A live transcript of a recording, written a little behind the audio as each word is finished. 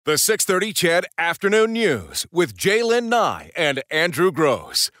The 6:30 CHED Afternoon News with Jaylen Nye and Andrew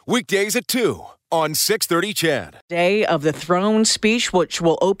Gross. Weekdays at 2 on 6:30 CHED. Day of the throne speech, which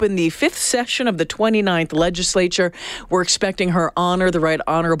will open the 5th session of the 29th legislature. We're expecting Her Honor, the Right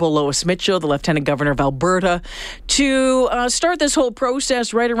Honourable Lois Mitchell, the Lieutenant Governor of Alberta, to start this whole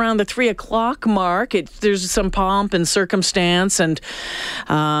process right around the 3 o'clock mark. There's some pomp and circumstance, and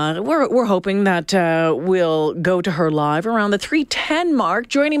we're hoping that we'll go to her live around the 3:10 mark.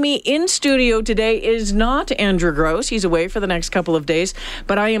 Joining me in studio today is not Andrew Gross. He's away for the next couple of days,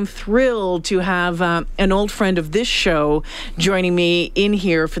 but I am thrilled to have an old friend of this show joining me in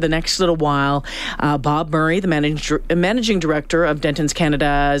here for the next little while. Bob Murray, the managing director of Dentons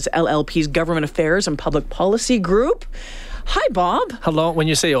Canada's LLP's Government Affairs and Public Policy Group. Hi, Bob. Hello. When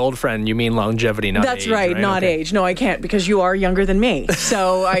you say old friend, you mean longevity, not age. That's right, not age. No, I can't, because you are younger than me.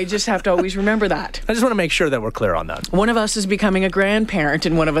 So I just have to always remember that. I just want to make sure that we're clear on that. One of us is becoming a grandparent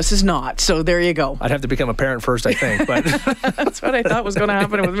and one of us is not. So there you go. I'd have to become a parent first, I think. But that's what I thought was going to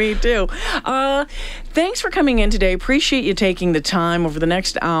happen with me, too. Thanks for coming in today. Appreciate you taking the time. Over the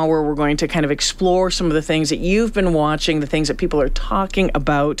next hour, we're going to kind of explore some of the things that you've been watching, the things that people are talking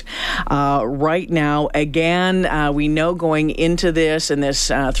about right now. Again, we know going into this and this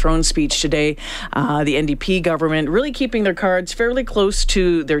throne speech today, the NDP government really keeping their cards fairly close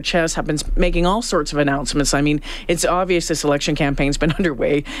to their chest, have been making all sorts of announcements. I mean, it's obvious this election campaign's been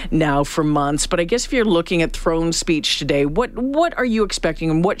underway now for months, but I guess if you're looking at throne speech today, what are you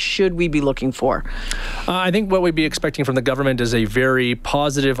expecting and what should we be looking for? I think what we'd be expecting from the government is a very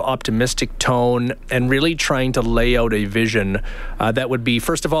positive, optimistic tone and really trying to lay out a vision that would be,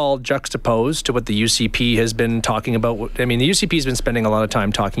 first of all, juxtaposed to what the UCP has been talking about. I mean, the UCP has been spending a lot of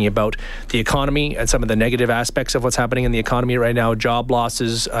time talking about the economy and some of the negative aspects of what's happening in the economy right now, job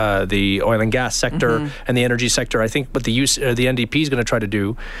losses, the oil and gas sector and the energy sector. I think what the NDP is going to try to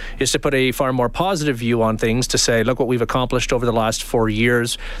do is to put a far more positive view on things, to say, look what we've accomplished over the last 4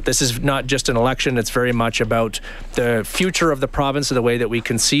 years. This is not just an election. It's very much about the future of the province and the way that we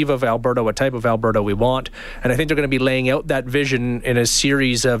conceive of Alberta, what type of Alberta we want. And I think they're going to be laying out that vision in a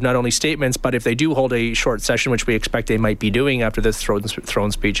series of not only statements, but if they do hold a short session, which we expect they might be doing after this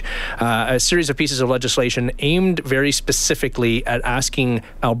throne speech, a series of pieces of legislation aimed very specifically at asking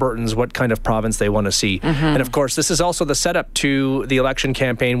Albertans what kind of province they want to see. And of course, this is also the setup to the election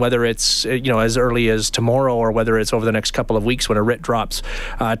campaign, whether it's as early as tomorrow or whether it's over the next couple of weeks when a writ drops,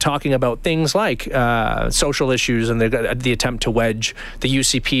 talking about things like social issues and the attempt to wedge the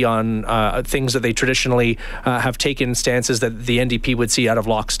UCP on things that they traditionally have taken stances that the NDP would see out of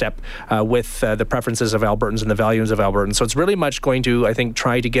lockstep with the preferences of Albertans and the values of Albertans. So it's really much going to, I think,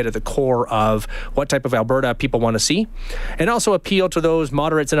 try to get at the core of what type of Alberta people want to see, and also appeal to those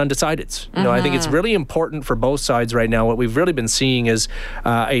moderates and undecideds. I think it's really important for both sides right now. What we've really been seeing is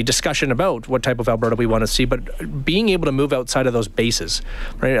a discussion about what type of Alberta we want to see, but being able to move outside of those bases.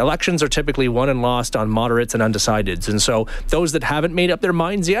 Right? Elections are typically won and lost on moderates and undecideds, and so those that haven't made up their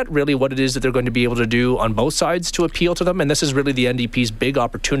minds yet, really what it is that they're going to be able to do on both sides to appeal to them, and this is really the NDP's big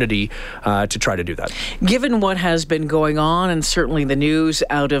opportunity to try to do that. Given what has been going on, and certainly the news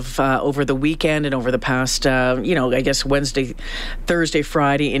out of over the weekend and over the past, I guess Wednesday, Thursday,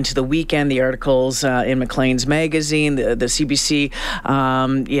 Friday into the weekend, the articles in Maclean's magazine, the CBC,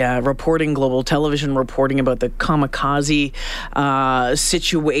 reporting, Global Television reporting about the kamikaze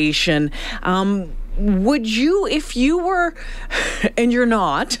situation. Would you, if you were, and you're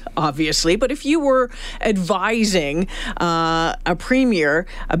not, obviously, but if you were advising a premier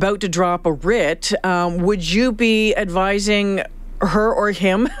about to drop a writ, would you be advising her or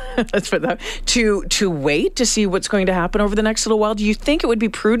him, let's put that, to wait to see what's going to happen over the next little while? Do you think it would be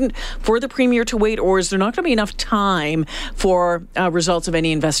prudent for the premier to wait, or is there not going to be enough time for results of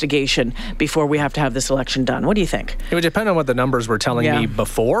any investigation before we have to have this election done? What do you think? It would depend on what the numbers were telling me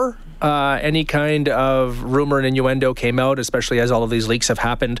before any kind of rumor and innuendo came out, especially as all of these leaks have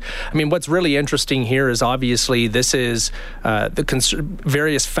happened. I mean, what's really interesting here is obviously this is the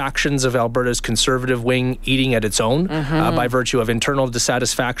various factions of Alberta's conservative wing eating at its own by virtue of internal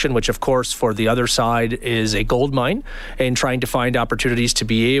dissatisfaction, which of course for the other side is a gold mine, and trying to find opportunities to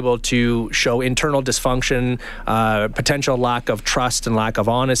be able to show internal dysfunction, potential lack of trust and lack of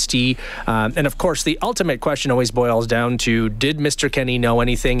honesty. And of course, the ultimate question always boils down to, did Mr. Kenney know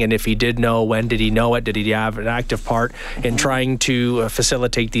anything? And if he did know, when did he know it? Did he have an active part in trying to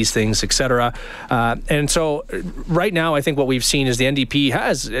facilitate these things, etc.? And so right now, I think what we've seen is the NDP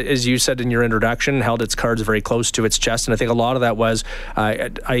has, as you said in your introduction, held its cards very close to its chest. And I think a lot of that was,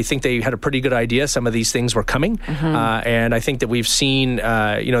 I think they had a pretty good idea some of these things were coming. And I think that we've seen,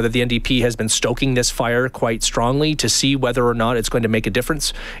 that the NDP has been stoking this fire quite strongly to see whether or not it's going to make a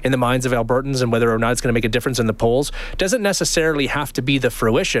difference in the minds of Albertans and whether or not it's going to make a difference in the polls. Doesn't necessarily have to be the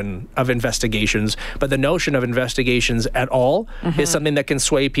fruition of investigations, but the notion of investigations at all is something that can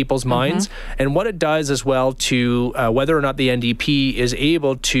sway people's minds. And what it does as well to whether or not the NDP is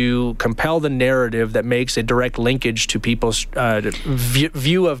able to compel the narrative that makes a direct linkage to people's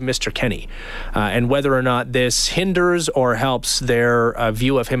view of Mr. Kenney, and whether or not this hinders or helps their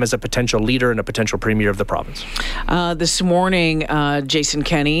view of him as a potential leader and a potential premier of the province. This morning, Jason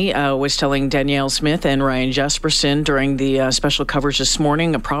Kenney was telling Danielle Smith and Ryan Jesperson during the special coverage this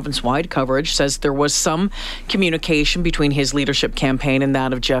morning, a province-wide coverage, says there was some communication between his leadership campaign and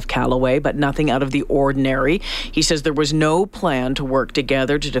that of Jeff Callaway, but nothing out of the ordinary. He says there was no plan to work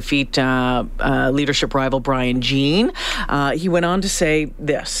together to defeat leadership rival Brian Jean. He went on to say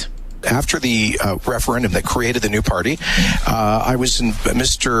this. After the referendum that created the new party,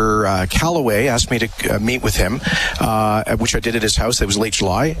 Mr. Callaway asked me to meet with him, which I did at his house. It was late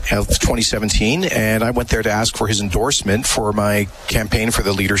July of 2017, and I went there to ask for his endorsement for my campaign for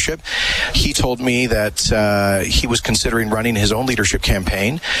the leadership. He told me that he was considering running his own leadership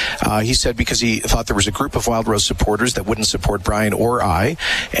campaign. He said because he thought there was a group of Wild Rose supporters that wouldn't support Brian or I,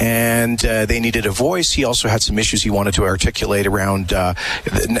 and they needed a voice. He also had some issues he wanted to articulate around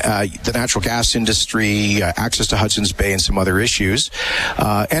the natural gas industry, access to Hudson's Bay, and some other issues.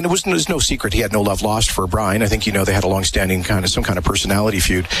 And it was no secret he had no love lost for Brian. I think they had a long-standing some kind of personality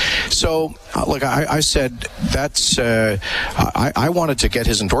feud. So, I said that's. I wanted to get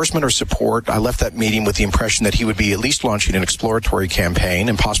his endorsement or support. I left that meeting with the impression that he would be at least launching an exploratory campaign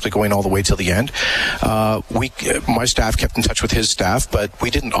and possibly going all the way till the end. My staff kept in touch with his staff, but we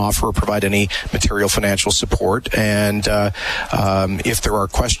didn't offer or provide any material financial support. And if there are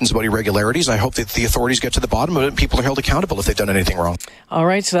questions about irregularities, I hope that the authorities get to the bottom of it and people are held accountable if they've done anything wrong. All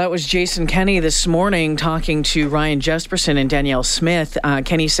right, so that was Jason Kenney this morning talking to Ryan Jesperson and Danielle Smith.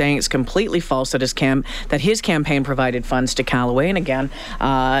 Kenney saying it's completely false that his campaign provided funds to Callaway. And again,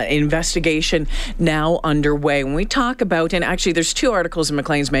 investigation now underway. When we talk about, and actually there's two articles in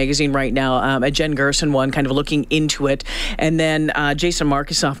Maclean's magazine right now, a Jen Gerson one kind of looking into it, and then Jason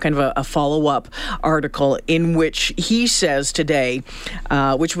Markusoff kind of a follow-up article in which he says today,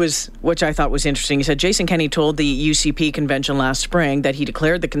 which I thought was interesting. He said Jason Kenney told the UCP convention last spring that he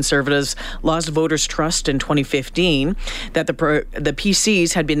declared the Conservatives lost voters' trust in 2015, that the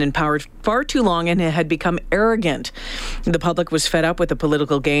PCs had been in power far too long and had become arrogant. The public was fed up with the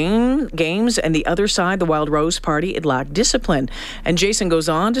political games, and the other side, the Wild Rose Party, it lacked discipline. And Jason goes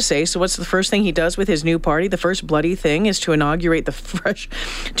on to say, so what's the first thing he does with his new party? The first bloody thing is to inaugurate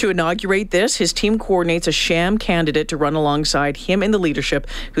this. His team coordinates a sham candidate to run alongside him in the leadership,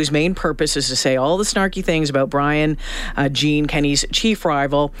 whose main purpose is to say all the snarky things about Brian Jean, Kenney's chief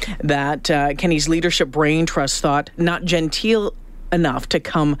rival, that Kenney's leadership brain trust thought not genteel enough to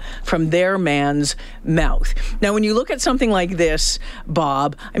come from their man's mouth. Now, when you look at something like this,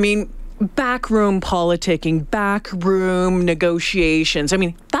 Bob, I mean, backroom politicking, backroom negotiations. I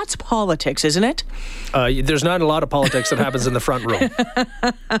mean, that's politics, isn't it? There's not a lot of politics that happens in the front room.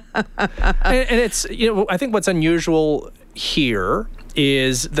 and it's, I think what's unusual here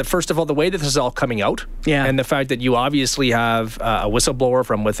is that, first of all, the way that this is all coming out, and the fact that you obviously have a whistleblower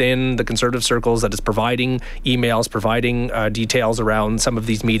from within the Conservative circles that is providing emails, providing details around some of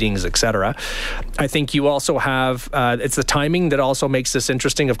these meetings, etc. I think you also have, it's the timing that also makes this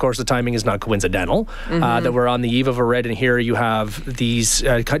interesting. Of course, the timing is not coincidental, that we're on the eve of a red, and here you have these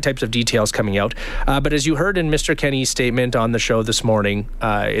types of details coming out. But as you heard in Mr. Kenney's statement on the show this morning,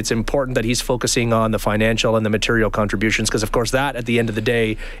 it's important that he's focusing on the financial and the material contributions, because, of course, that at the end of the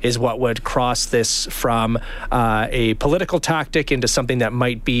day is what would cross this from a political tactic into something that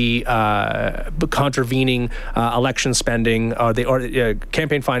might be contravening election spending or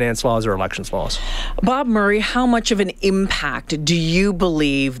campaign finance laws or elections laws. Bob Murray, how much of an impact do you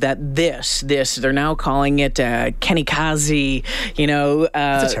believe that this they're now calling it Kenney-kazi,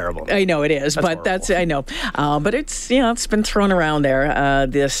 That's terrible. I know it is, but horrible. I know. But it's, it's been thrown around there.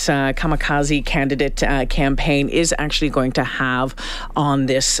 This kamikaze candidate campaign is actually going to have on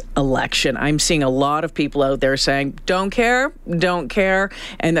this election. I'm seeing a lot of people out there saying, don't care,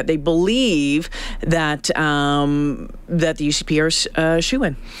 and that they believe that that the UCP are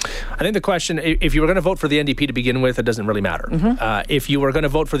shoo-in. I think the question, if you were going to vote for the NDP to begin with, it doesn't really matter. If you were going to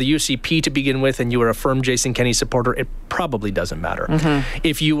vote for the UCP to begin with and you were a firm Jason Kenney supporter, it probably doesn't matter.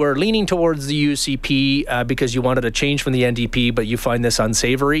 If you were leaning towards the UCP because you wanted a change from the NDP, but you find this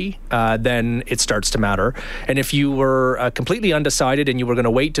unsavory, then it starts to matter. And if you were completely undecided and you were going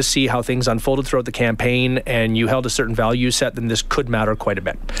to wait to see how things unfolded throughout the campaign and you held a certain value set, then this could matter quite a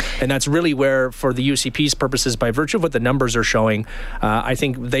bit. And that's really where, for the UCP's purposes, by virtue of what the numbers are showing, I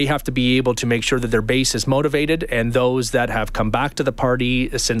think they have to be able to make sure that their base is motivated, and those that have come back to the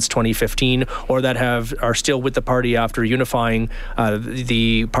party since 2015 or that are still with the party after unifying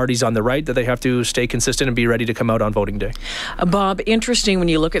the parties on the right, that they have to stay consistent and be ready to come out on voting day. Bob, interesting when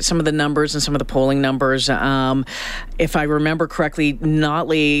you look at some of the numbers and some of the polling numbers. If I remember correctly,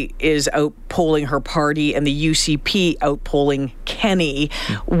 Notley is outpolling her party and the UCP outpolling Kenney.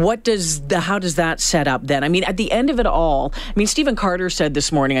 How does that set up then? I mean, at the end of it all, Stephen Carter said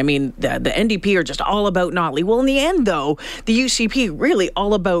this morning, the NDP are just all about Notley. Well, in the end, though, the UCP really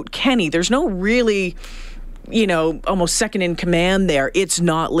all about Kenney. There's no really, almost second in command there. It's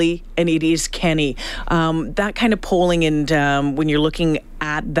Notley and it is Kenney. That kind of polling, and when you're looking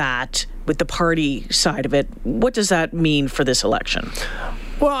at that with the party side of it, what does that mean for this election?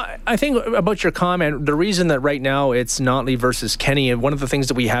 Well, I think about your comment, the reason that right now it's Notley versus Kenney, and one of the things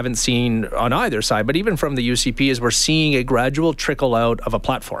that we haven't seen on either side, but even from the UCP, is we're seeing a gradual trickle out of a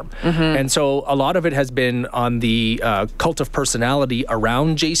platform. And so a lot of it has been on the cult of personality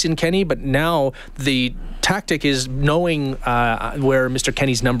around Jason Kenney, but now the tactic is knowing where Mr.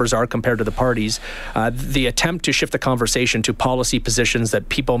 Kenney's numbers are compared to the parties, the attempt to shift the conversation to policy positions that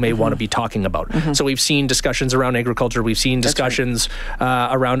people may want to be talking about. So we've seen discussions around agriculture, we've seen discussions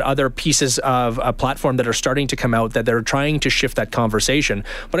around other pieces of a platform that are starting to come out that they're trying to shift that conversation.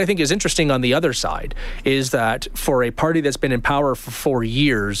 What I think is interesting on the other side is that for a party that's been in power for 4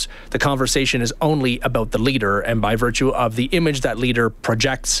 years, the conversation is only about the leader, and by virtue of the image that leader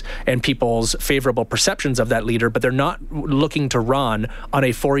projects and people's favorable perceptions of that leader, but they're not looking to run on a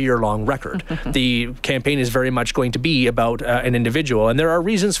 4-year-long record. The campaign is very much going to be about an individual, and there are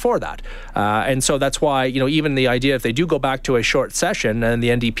reasons for that. And so that's why, even the idea, if they do go back to a short session and the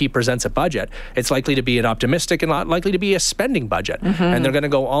NDP presents a budget, it's likely to be an optimistic and not likely to be a spending budget. And they're going to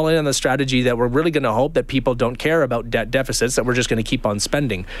go all in on the strategy that we're really going to hope that people don't care about debt deficits, that we're just going to keep on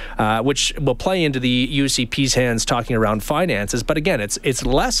spending, which will play into the UCP's hands talking around finances. But again, it's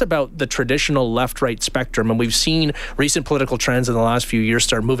less about the traditional left-right spectrum, and we've seen recent political trends in the last few years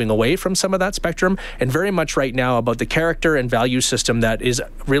start moving away from some of that spectrum, and very much right now about the character and value system that is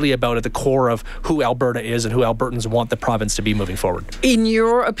really about at the core of who Alberta is and who Albertans want the province to be moving forward. In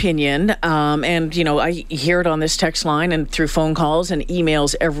your opinion, and I hear it on this text line and through phone calls and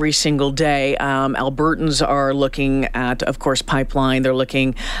emails every single day, Albertans are looking at, of course, pipeline, they're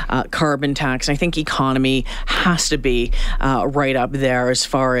looking carbon tax. I think economy has to be right up there as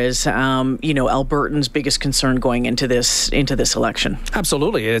far as Albertans' biggest concern going into this election.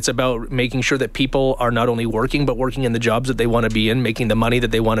 Absolutely. It's about making sure that people are not only working, but working in the jobs that they want to be in, making the money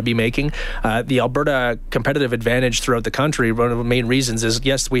that they want to be making. The Alberta competitive advantage throughout the country, one of the main reasons is,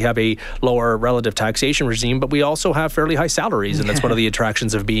 yes, we have a lower relative taxation regime, but we also have fairly high salaries, and that's one of the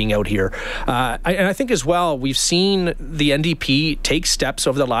attractions of being out here. And I think as well, we've seen the NDP take steps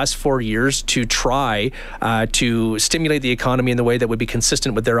over the last 4 years to try to stimulate the economy in the way that would be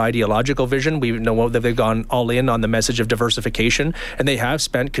consistent with their ideological vision. We know that they've gone all in on the message of diversification, and they have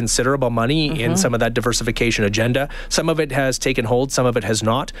spent considerable money in some of that diversification agenda. Some of it has taken hold, some of it has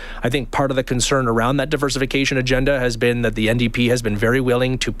not. I think part of the concern around that diversification agenda has been that the NDP has been very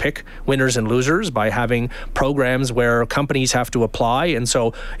willing to pick winners and losers by having programs where companies have to apply. And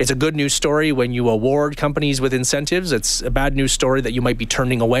so it's a good news story when you award companies with incentives. It's a bad news story that you might be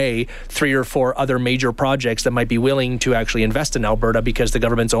turning away 3 or 4 other major projects that might be willing to actually invest in Alberta because the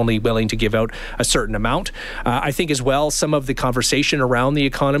government's only willing to give out a certain amount. I think as well, some of the conversation around the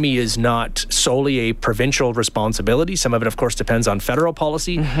economy is not solely a provincial responsibility. Some of it, of course, depends on federal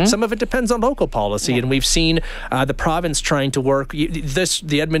policy. Some of it depends on local policy. And we've seen the province trying to work.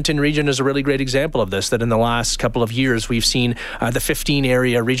 The Edmonton region is a really great example of this, that in the last couple of years, we've seen the 15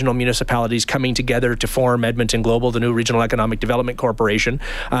 area regional municipalities coming together to form Edmonton Global, the new Regional Economic Development Corporation.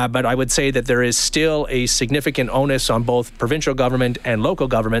 But I would say that there is still a significant onus on both provincial government and local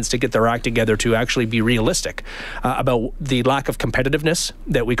governments to get their act together to actually be realistic about the lack of competitiveness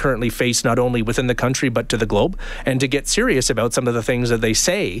that we currently face, not only within the country but to the globe, and to get serious about some of the things that they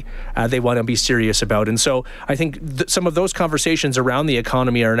say they want to be serious about. And so I think some of those conversations around the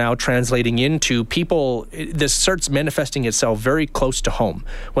economy are now translating into people. This starts manifesting itself very close to home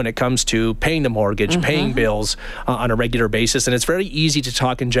when it comes to paying the mortgage, paying bills on a regular basis. And it's very easy to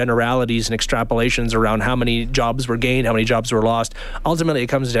talk in generalities and extrapolations around how many jobs were gained, how many jobs were lost. Ultimately, it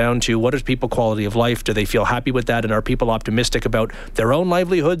comes down to what is people's quality of life? Do they feel happy with that? And are people optimistic about their own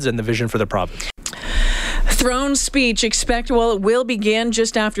livelihoods and the vision for the province? Throne speech it will begin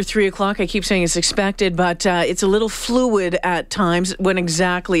just after 3 o'clock. I keep saying it's expected, but it's a little fluid at times when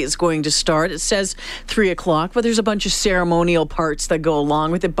exactly it's going to start. It says 3 o'clock, but there's a bunch of ceremonial parts that go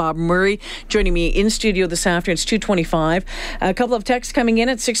along with it. Bob Murray joining me in studio this afternoon. It's 2:25. A couple of texts coming in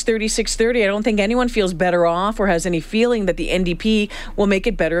at 6:30. I don't think anyone feels better off or has any feeling that the NDP will make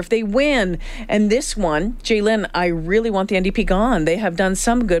it better if they win. And this one, Jaylin, I really want the NDP gone. They have done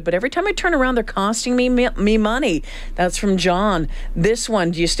some good, but every time I turn around, they're costing me money. That's from John. This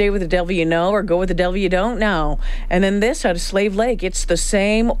one, do you stay with the devil you know or go with the devil you don't know? And then this out of Slave Lake, it's the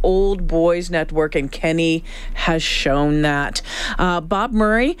same old boys network, and Kenny has shown that. Bob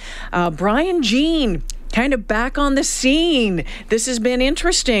Murray, Brian Jean, kind of back on the scene. This has been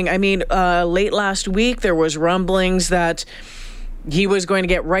interesting. I mean, late last week, there was rumblings that he was going to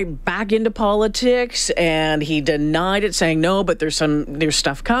get right back into politics, and he denied it, saying no, but there's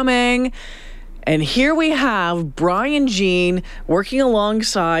stuff coming. And here we have Brian Jean working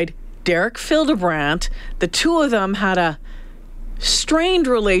alongside Derek Fildebrandt. The two of them had a strained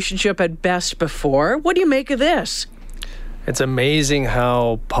relationship at best before. What do you make of this? It's amazing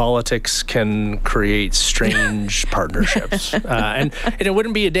how politics can create strange partnerships. And it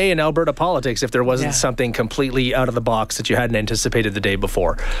wouldn't be a day in Alberta politics if there wasn't something completely out of the box that you hadn't anticipated the day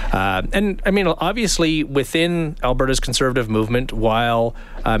before. And I mean, obviously, within Alberta's conservative movement, while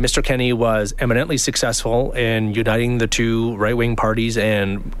Mr. Kenny was eminently successful in uniting the two right-wing parties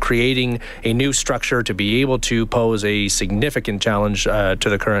and creating a new structure to be able to pose a significant challenge to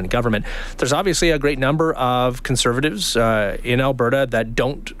the current government, there's obviously a great number of conservatives in Alberta that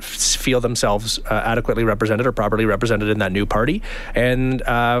don't feel themselves adequately represented or properly represented in that new party. And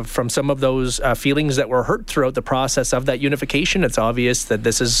from some of those feelings that were hurt throughout the process of that unification, it's obvious that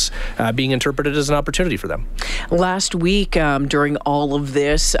this is being interpreted as an opportunity for them. Last week, during all of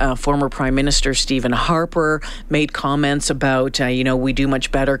this, former Prime Minister Stephen Harper made comments about, we do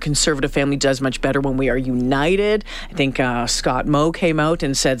much better. Conservative family does much better when we are united. I think Scott Moe came out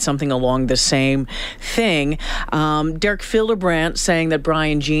and said something along the same thing. Derek Fildebrandt saying that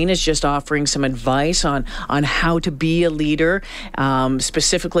Brian Jean is just offering some advice on how to be a leader,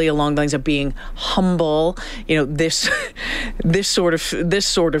 specifically along the lines of being humble. This sort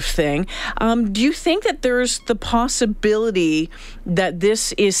of thing. Do you think that there's the possibility that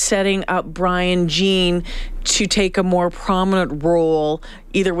this is setting up Brian Jean to take a more prominent role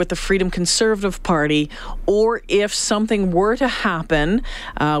either with the Freedom Conservative Party, or if something were to happen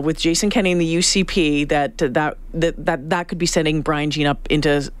with Jason Kenney and the UCP, that could be setting Brian Jean up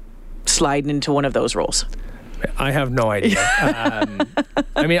into sliding into one of those roles? I have no idea.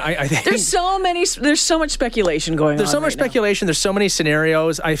 I think there's so much speculation going on. There's so much speculation. There's so many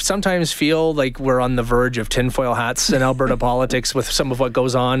scenarios. I sometimes feel like we're on the verge of tinfoil hats in Alberta politics with some of what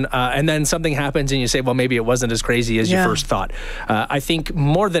goes on. And then something happens and you say, well, maybe it wasn't as crazy as you first thought. I think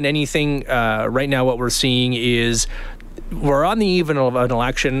more than anything, right now what we're seeing is we're on the eve of an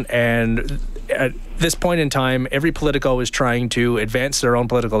election, and at this point in time, every politico is trying to advance their own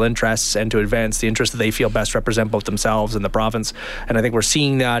political interests and to advance the interests that they feel best represent both themselves and the province. And I think we're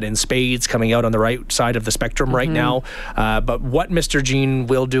seeing that in spades coming out on the right side of the spectrum right now. But what Mr. Jean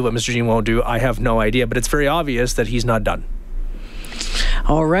will do, what Mr. Jean won't do, I have no idea. But it's very obvious that he's not done.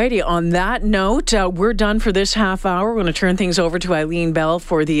 All righty. On that note, we're done for this half hour. We're going to turn things over to Eileen Bell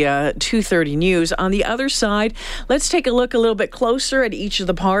for the 2:30 news. On the other side, let's take a look a little bit closer at each of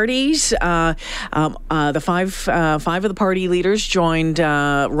the parties. The five of the party leaders joined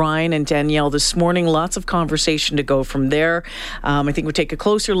Ryan and Danielle this morning. Lots of conversation to go from there. I think we'll take a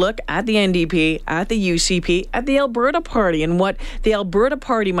closer look at the NDP, at the UCP, at the Alberta Party, and what the Alberta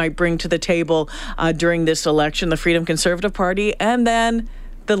Party might bring to the table during this election, the Freedom Conservative Party, and then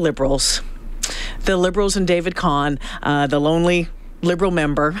the Liberals. The Liberals and David Kahn, the lonely Liberal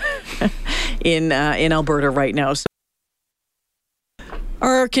member in Alberta right now.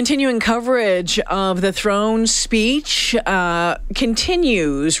 Our continuing coverage of the throne speech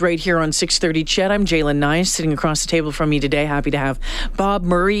continues right here on 6:30 Chet. I'm Jalen Nye, sitting across the table from me today. Happy to have Bob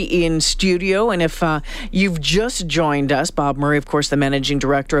Murray in studio. And if you've just joined us, Bob Murray, of course, the Managing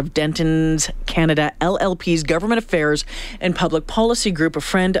Director of Denton's Canada LLP's Government Affairs and Public Policy Group, a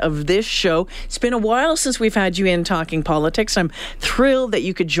friend of this show. It's been a while since we've had you in talking politics. I'm thrilled that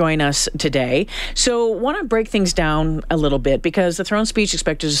you could join us today. So want to break things down a little bit, because the throne speech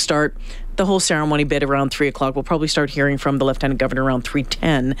expected to start the whole ceremony bit around 3 o'clock. We'll probably start hearing from the Lieutenant Governor around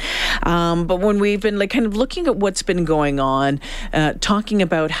 3:10. But when we've been kind of looking at what's been going on, talking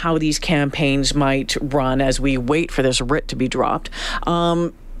about how these campaigns might run as we wait for this writ to be dropped,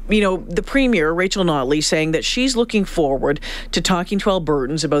 the Premier, Rachel Notley, saying that she's looking forward to talking to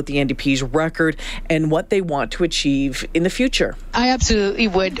Albertans about the NDP's record and what they want to achieve in the future. I absolutely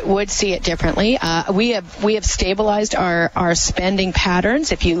would see it differently. We have stabilized our spending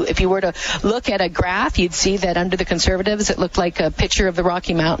patterns. If you were to look at a graph, you'd see that under the Conservatives, it looked like a picture of the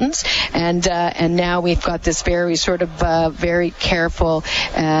Rocky Mountains, and now we've got this very sort of very careful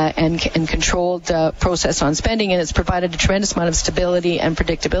and controlled process on spending, and it's provided a tremendous amount of stability and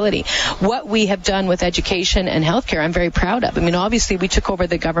predictability. What we have done with education and healthcare, I'm very proud of. I mean, obviously, we took over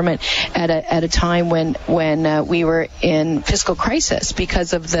the government at a time when we were in fiscal crisis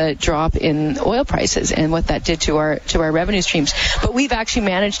because of the drop in oil prices and what that did to our revenue streams. But we've actually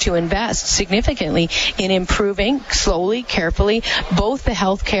managed to invest significantly in improving, slowly, carefully, both the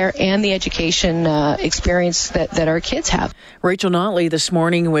healthcare and the education experience that our kids have. Rachel Notley this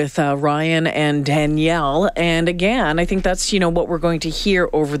morning with Ryan and Danielle. And again, I think that's, what we're going to hear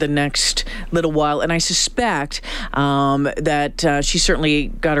over the next little while. And I suspect that she certainly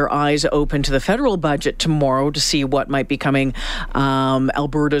got her eyes open to the federal budget tomorrow to see what might be coming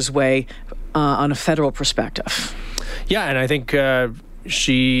Alberta's way on a federal perspective. Yeah, and I think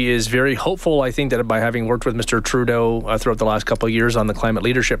she is very hopeful, I think, that by having worked with Mr. Trudeau throughout the last couple of years on the climate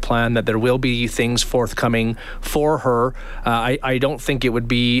leadership plan, that there will be things forthcoming for her. I don't think it would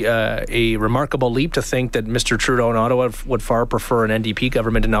be a remarkable leap to think that Mr. Trudeau in Ottawa would far prefer an NDP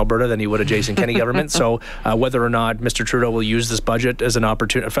government in Alberta than he would a Jason Kenney government. So whether or not Mr. Trudeau will use this budget as an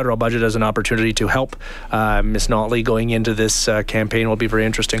opportunity, federal budget as an opportunity to help Ms. Notley going into this campaign will be very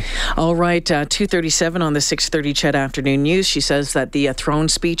interesting. All right, 2:37 on the 6:30 Chet Afternoon News. She says that the throne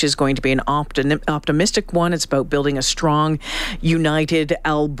speech is going to be an optimistic one. It's about building a strong, united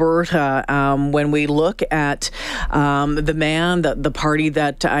Alberta. When we look at the party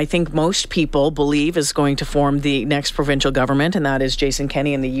that I think most people believe is going to form the next provincial government, and that is Jason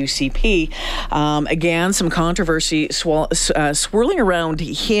Kenney and the UCP. Again, some controversy swirling around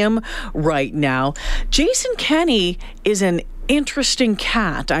him right now. Jason Kenney is an interesting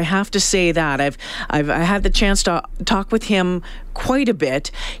cat, I have to say that. I've had the chance to talk with him quite a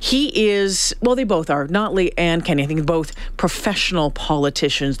bit. He is, well, they both are, Notley and Kenney. I think both professional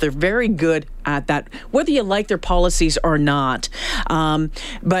politicians. They're very good at that, whether you like their policies or not.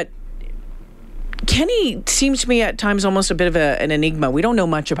 But Kenney seems to me at times almost a bit of an enigma. We don't know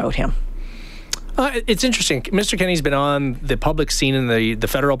much about him. It's interesting. Mr. Kenney's been on the public scene and the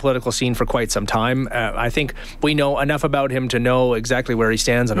federal political scene for quite some time. I think we know enough about him to know exactly where he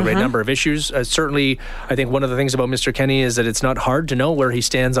stands on a great number of issues. Certainly, I think one of the things about Mr. Kenney is that it's not hard to know where he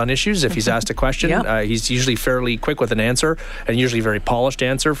stands on issues if he's asked a question. Yep. He's usually fairly quick with an answer, and usually a very polished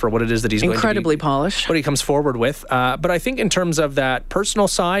answer for what it is that he's incredibly polished. What he comes forward with. But I think in terms of that personal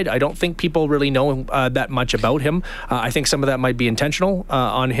side, I don't think people really know that much about him. I think some of that might be intentional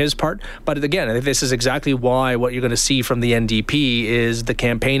on his part. But again, I think this is exactly why what you're going to see from the NDP is the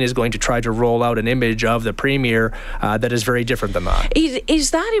campaign is going to try to roll out an image of the Premier that is very different than that.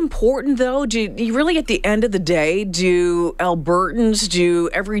 Is that important, though? Do you really, at the end of the day, do Albertans, do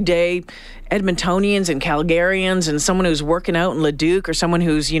everyday Edmontonians and Calgarians and someone who's working out in Leduc or someone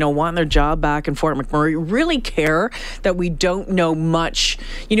who's, wanting their job back in Fort McMurray really care that we don't know much?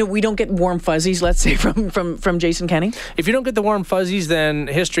 We don't get warm fuzzies, let's say, from Jason Kenney? If you don't get the warm fuzzies, then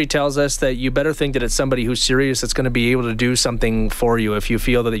history tells us that you better think that it's somebody who's serious that's going to be able to do something for you. If you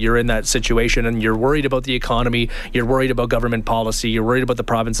feel that you're in that situation and you're worried about the economy, you're worried about government policy, you're worried about the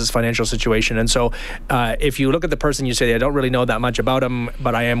province's financial situation. And so if you look at the person, you say, I don't really know that much about him,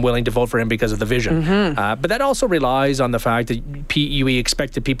 but I am willing to vote for him because because of the vision. But that also relies on the fact that we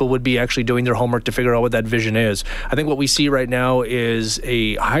expect that people would be actually doing their homework to figure out what that vision is. I think what we see right now is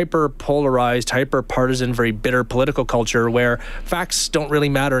a hyper-polarized, hyper-partisan, very bitter political culture where facts don't really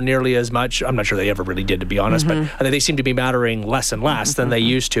matter nearly as much. I'm not sure they ever really did, to be honest, but they seem to be mattering less and less than they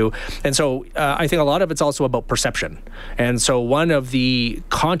used to. And so I think a lot of it's also about perception. And so one of the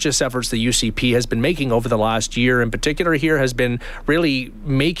conscious efforts the UCP has been making over the last year in particular here has been really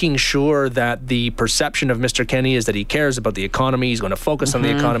making sure that the perception of Mr. Kenney is that he cares about the economy, he's going to focus on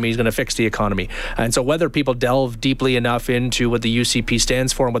the economy, he's going to fix the economy. And so whether people delve deeply enough into what the UCP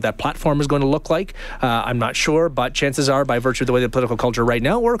stands for and what that platform is going to look like, I'm not sure, but chances are, by virtue of the way the political culture right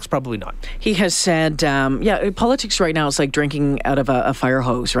now works, probably not. He has said, politics right now is like drinking out of a fire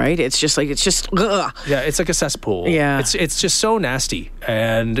hose, right? It's just ugh. Yeah, it's like a cesspool. Yeah. It's just so nasty.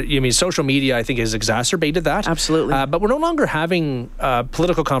 And I mean, social media, I think, has exacerbated that. Absolutely. But we're no longer having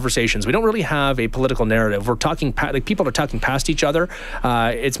political conversations. We don't really have a political narrative. We're talking, people are talking past each other.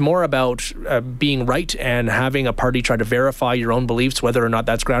 It's more about being right and having a party try to verify your own beliefs, whether or not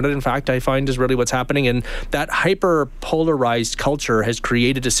that's grounded in fact, I find is really what's happening. And that hyper-polarized culture has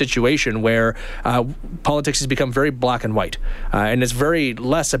created a situation where politics has become very black and white. And it's very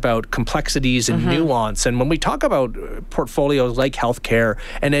less about complexities and nuance. And when we talk about portfolios like healthcare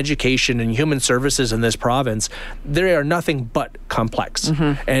and education and human services in this province, they are nothing but complex.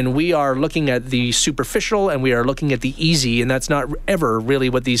 And we are looking at the superficial and we are looking at the easy, and that's not ever really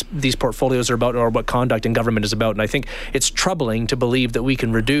what these portfolios are about or what conduct in government is about. And I think it's troubling to believe that we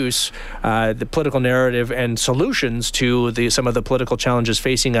can reduce the political narrative and solutions to some of the political challenges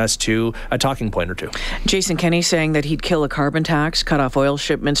facing us to a talking point or two. Jason Kenney saying that he'd kill a carbon tax, cut off oil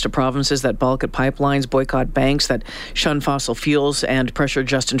shipments to provinces that bulk at pipelines, boycott banks that shun fossil fuels, and pressure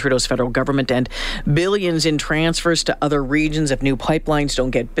Justin Trudeau's federal government, and billions in transfers to other regions if new pipelines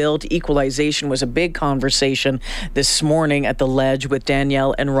don't get built. Equalization was a big conversation this morning at the Ledge with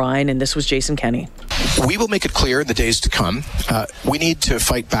Danielle and Ryan, and this was Jason Kenney. We will make it clear in the days to come. We need to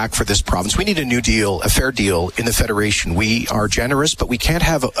fight back for this province. We need a new deal, a fair deal in the Federation. We are generous, but we can't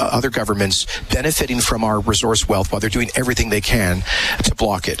have other governments benefiting from our resource wealth while they're doing everything they can to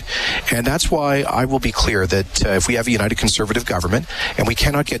block it. And that's why I will be clear that if we have a united Conservative government and we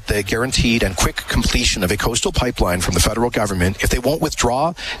cannot get the guaranteed and quick completion of a coastal pipeline from the federal government, if they won't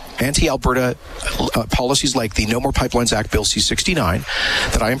withdraw anti-Alberta policies like the No More Pipelines Act Bill C-69,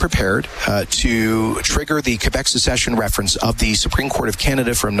 that I am prepared to trigger the Quebec secession reference of the Supreme Court of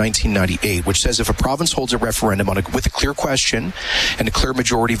Canada from 1998, which says if a province holds a referendum with a clear question and a clear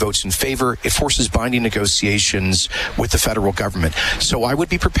majority votes in favor, it forces binding negotiations with the federal government. So I would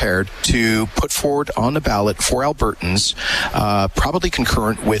be prepared to put forward on the ballot for Albertans, probably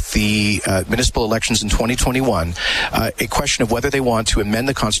concurrent with the municipal elections in 2021, a question of whether they want to amend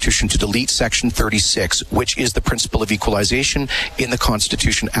the Constitution to delete Section 36, which is the principle of equalization in the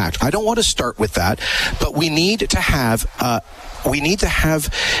Constitution Act. I don't want to start with that, but we need to have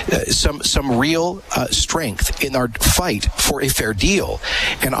some real strength in our fight for a fair deal.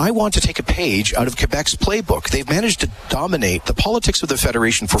 And I want to take a page out of Quebec's playbook. They've managed to dominate the politics of the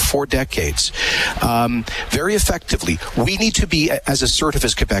Federation for 4 decades very effectively. We need to be as assertive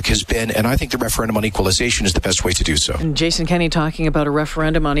as Quebec has been, and I think the referendum on equalization is the best way to do so. And Jason Kenney talking about a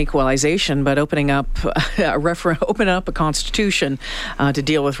referendum on equalization, but opening up a constitution to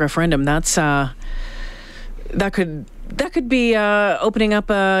deal with referendum. That could be opening up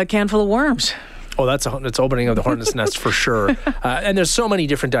a can full of worms. Oh, it's opening of the hornet's nest for sure. And there's so many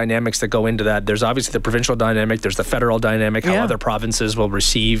different dynamics that go into that. There's obviously the provincial dynamic. There's the federal dynamic, how other provinces will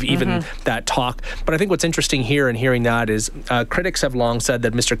receive even that talk. But I think what's interesting here in hearing that is critics have long said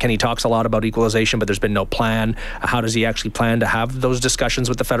that Mr. Kenney talks a lot about equalization, but there's been no plan. How does he actually plan to have those discussions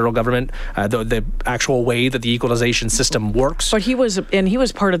with the federal government? The actual way that the equalization system works. But he was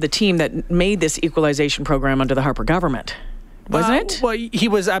part of the team that made this equalization program under the Harper government. Wasn't it? Well, he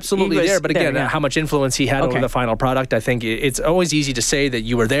was absolutely there. But again, how much influence he had over the final product, I think it's always easy to say that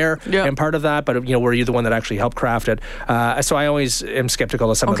you were there and part of that, but were you the one that actually helped craft it? So I always am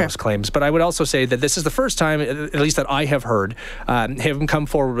skeptical of some of those claims. But I would also say that this is the first time, at least that I have heard, him come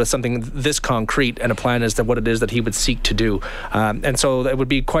forward with something this concrete and a plan as to what it is that he would seek to do. And so it would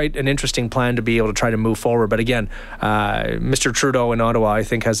be quite an interesting plan to be able to try to move forward. But again, Mr. Trudeau in Ottawa, I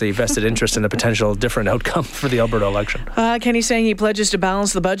think, has a vested interest in a potential different outcome for the Alberta election. Kenney saying he pledges to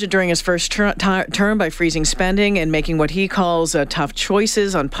balance the budget during his first term by freezing spending and making what he calls tough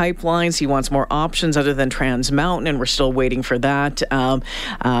choices on pipelines. He wants more options other than Trans Mountain, and we're still waiting for that.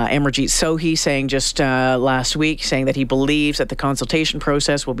 Amarjeet Sohi saying just last week, saying that he believes that the consultation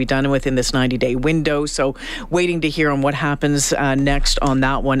process will be done within this 90-day window. So waiting to hear on what happens next on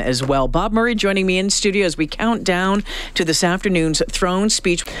that one as well. Bob Murray joining me in studio as we count down to this afternoon's throne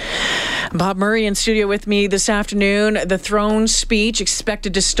speech. Bob Murray in studio with me this afternoon. The throne speech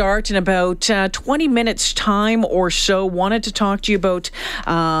expected to start in about 20 minutes time or so. Wanted to talk to you about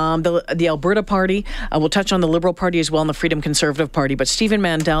the Alberta Party. We'll touch on the Liberal Party as well and the Freedom Conservative Party. But Stephen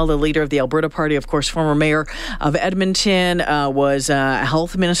Mandel, the leader of the Alberta Party, of course, former mayor of Edmonton, was a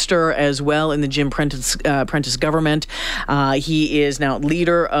health minister as well in the Jim Prentice government. He is now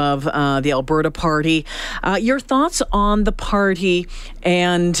leader of the Alberta Party. Your thoughts on the party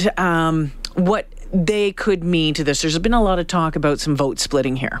and what they could mean to this? There's been a lot of talk about some vote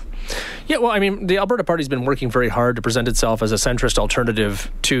splitting here. Yeah, well, I mean, the Alberta Party's been working very hard to present itself as a centrist alternative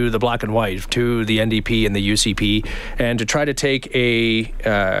to the Black and White, to the NDP and the UCP, and to try to take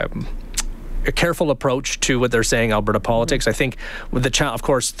a careful approach to what they're saying Alberta politics. I think with of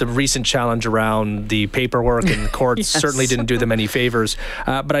course, the recent challenge around the paperwork and the courts certainly didn't do them any favors.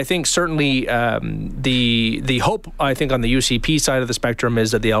 But I think certainly the hope, I think, on the UCP side of the spectrum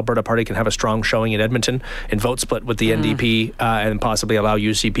is that the Alberta Party can have a strong showing in Edmonton and vote split with the NDP and possibly allow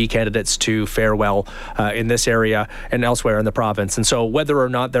UCP candidates to fare well in this area and elsewhere in the province. And so whether or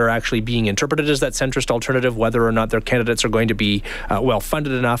not they're actually being interpreted as that centrist alternative, whether or not their candidates are going to be well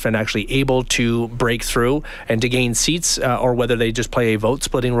funded enough and actually able to break through and to gain seats, or whether they just play a vote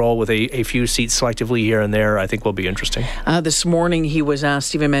splitting role with a few seats selectively here and there, I think will be interesting. This morning he was asked,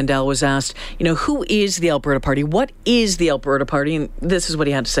 Stephen Mandel was asked, who is the Alberta Party? What is the Alberta Party? And this is what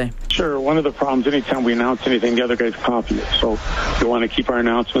he had to say. Sure. One of the problems, anytime we announce anything, the other guys copy it. So we want to keep our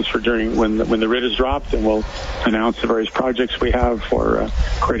announcements for during when the writ is dropped, and we'll announce the various projects we have for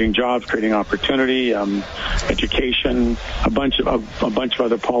creating jobs, creating opportunity, education, a bunch of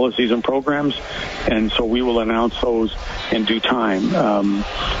other policies and programs. And so we will announce those in due time.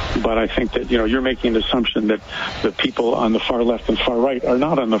 But I think that, you're making an assumption that the people on the far left and far right are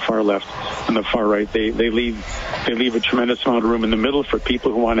not on the far left and the far right. They leave a tremendous amount of room in the middle for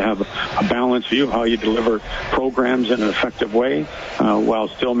people who want to have a balanced view of how you deliver programs in an effective way while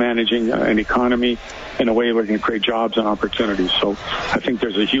still managing an economy in a way where we can create jobs and opportunities. So I think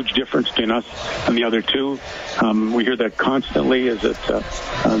there's a huge difference between us and the other two. We hear that constantly, is that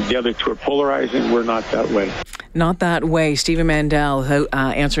the other two are polarizing. We're not that way. Not that way. Stephen Mandel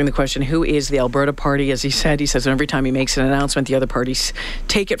answering the question, who is the Alberta Party? As he says every time he makes an announcement, the other parties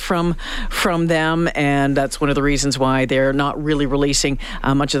take it from them, and that's one of the reasons why they're not really releasing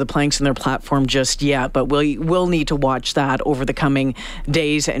much of the planks in their platform just yet. But we'll need to watch that over the coming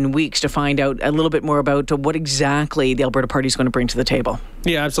days and weeks to find out a little bit more about what exactly the Alberta Party is going to bring to the table.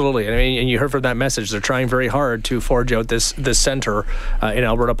 Yeah, absolutely. I mean, and you heard from that message, they're trying very hard to forge out this center in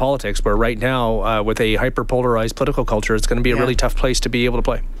Alberta politics, where right now, with a hyper-polarized political culture, it's going to be a really tough place to be able to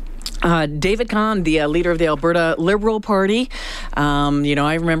play. David Kahn, the leader of the Alberta Liberal Party.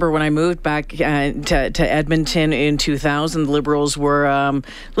 I remember when I moved back to Edmonton in 2000, the Liberals were a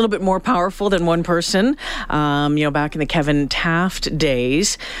little bit more powerful than one person, back in the Kevin Taft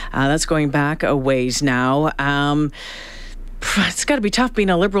days. That's going back a ways now. It's got to be tough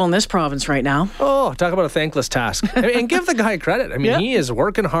being a Liberal in this province right now. Oh, talk about a thankless task. And give the guy credit. I mean, he is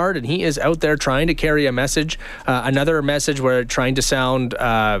working hard and he is out there trying to carry a message, another message where trying to sound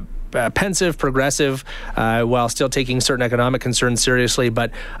pensive, progressive, while still taking certain economic concerns seriously.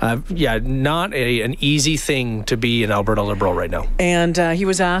 But not an easy thing to be an Alberta Liberal right now. And he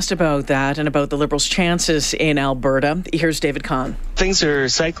was asked about that and about the Liberals' chances in Alberta. Here's David Kahn. Things are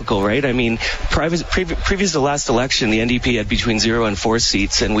cyclical, right? I mean, previous to the last election, the NDP had between 0 and 4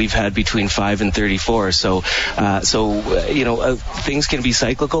 seats, and we've had between 5 and 34. So things can be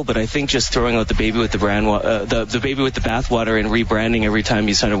cyclical, but I think just throwing out the baby with the baby with the bathwater and rebranding every time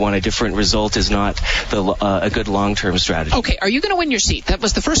you sort of want a different result is not a good long-term strategy. Okay, are you going to win your seat? That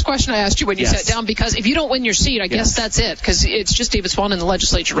was the first question I asked you when you sat down, because if you don't win your seat, I guess that's it, because it's just David Swan in the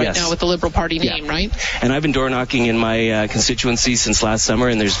legislature right now with the Liberal Party name, right? And I've been door knocking in my constituency since last summer,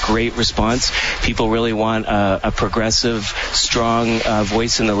 and there's great response. People really want a progressive, strong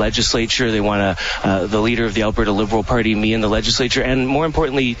voice in the legislature. They want the leader of the Alberta Liberal Party, me in the legislature, and more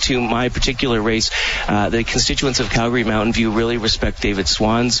importantly, to my particular race, the constituents of Calgary Mountain View really respect David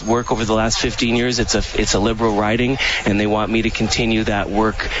Swan's work over the last 15 years. It's a Liberal riding, and they want me to continue that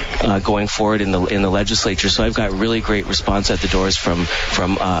work going forward in the legislature. So I've got really great response at the doors from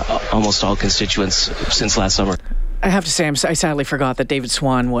almost all constituents since last summer. I have to say, I sadly forgot that David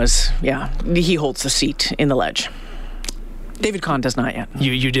Swan he holds the seat in the Ledge. David Kahn does not yet.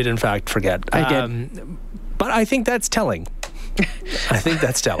 You did, in fact, forget. I did. But I think that's telling.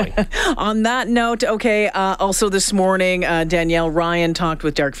 On that note, also this morning, Danielle Ryan talked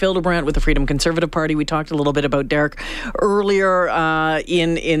with Derek Fildebrandt with the Freedom Conservative Party. We talked a little bit about Derek earlier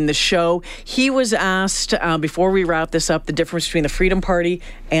in the show. He was asked, before we wrap this up, the difference between the Freedom Party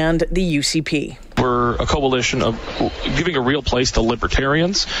and the UCP. We're a coalition of giving a real place to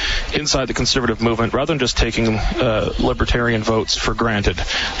libertarians inside the conservative movement, rather than just taking libertarian votes for granted,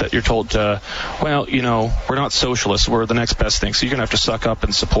 that you're told, we're not socialists, we're the next best thing. So you're going to have to suck up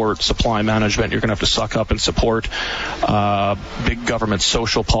and support supply management. You're going to have to suck up and support big government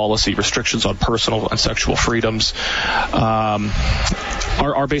social policy, restrictions on personal and sexual freedoms.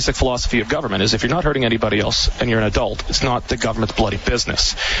 Our basic philosophy of government is if you're not hurting anybody else and you're an adult, it's not the government's bloody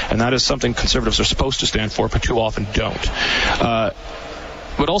business. And that is something conservatives are supposed to stand for, but too often don't.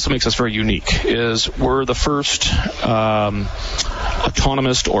 What also makes us very unique is we're the first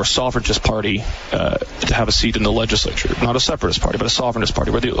autonomist or sovereigntist party to have a seat in the legislature. Not a separatist party, but a sovereigntist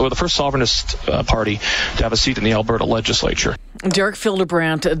party. We're the first sovereigntist party to have a seat in the Alberta legislature. Derek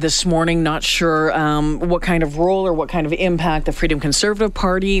Fildebrandt this morning, not sure what kind of role or what kind of impact the Freedom Conservative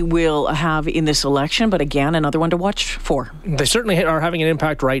Party will have in this election, but again, another one to watch for. They certainly are having an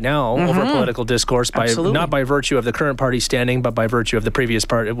impact right now over political discourse, not by virtue of the current party standing, but by virtue of the previous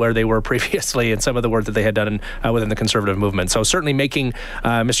part where they were previously and some of the work that they had done within the conservative movement. So certainly making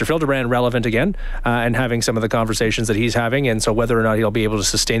Mr. Fildebrandt relevant again and having some of the conversations that he's having, and so whether or not he'll be able to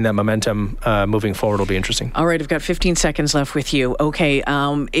sustain that momentum moving forward will be interesting. All right, I've got 15 seconds left with you. Okay,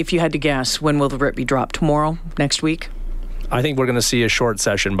 if you had to guess, when will the writ be dropped? Tomorrow? Next week? I think we're going to see a short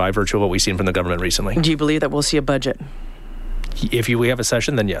session by virtue of what we've seen from the government recently. Do you believe that we'll see a budget? If we have a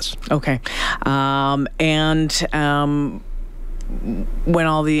session, then yes. Okay. When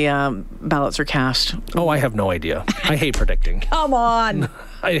all the ballots are cast? Oh, I have no idea. I hate predicting. Come on.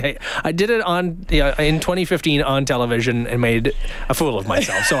 I did it in 2015 on television and made a fool of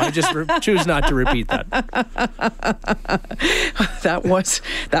myself. So I just choose not to repeat that.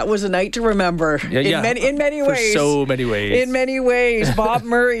 That was a night to remember. In many ways. For so many ways. In many ways. Bob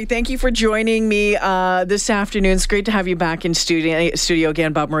Murray, thank you for joining me this afternoon. It's great to have you back in studio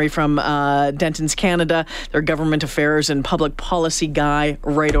again. Bob Murray from Denton's Canada, their government affairs and public policy guy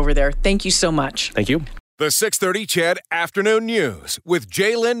right over there. Thank you so much. Thank you. The 6:30 CHED Afternoon News with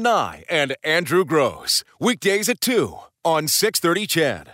Jaylen Nye and Andrew Gross. Weekdays at 2 on 6:30 CHED.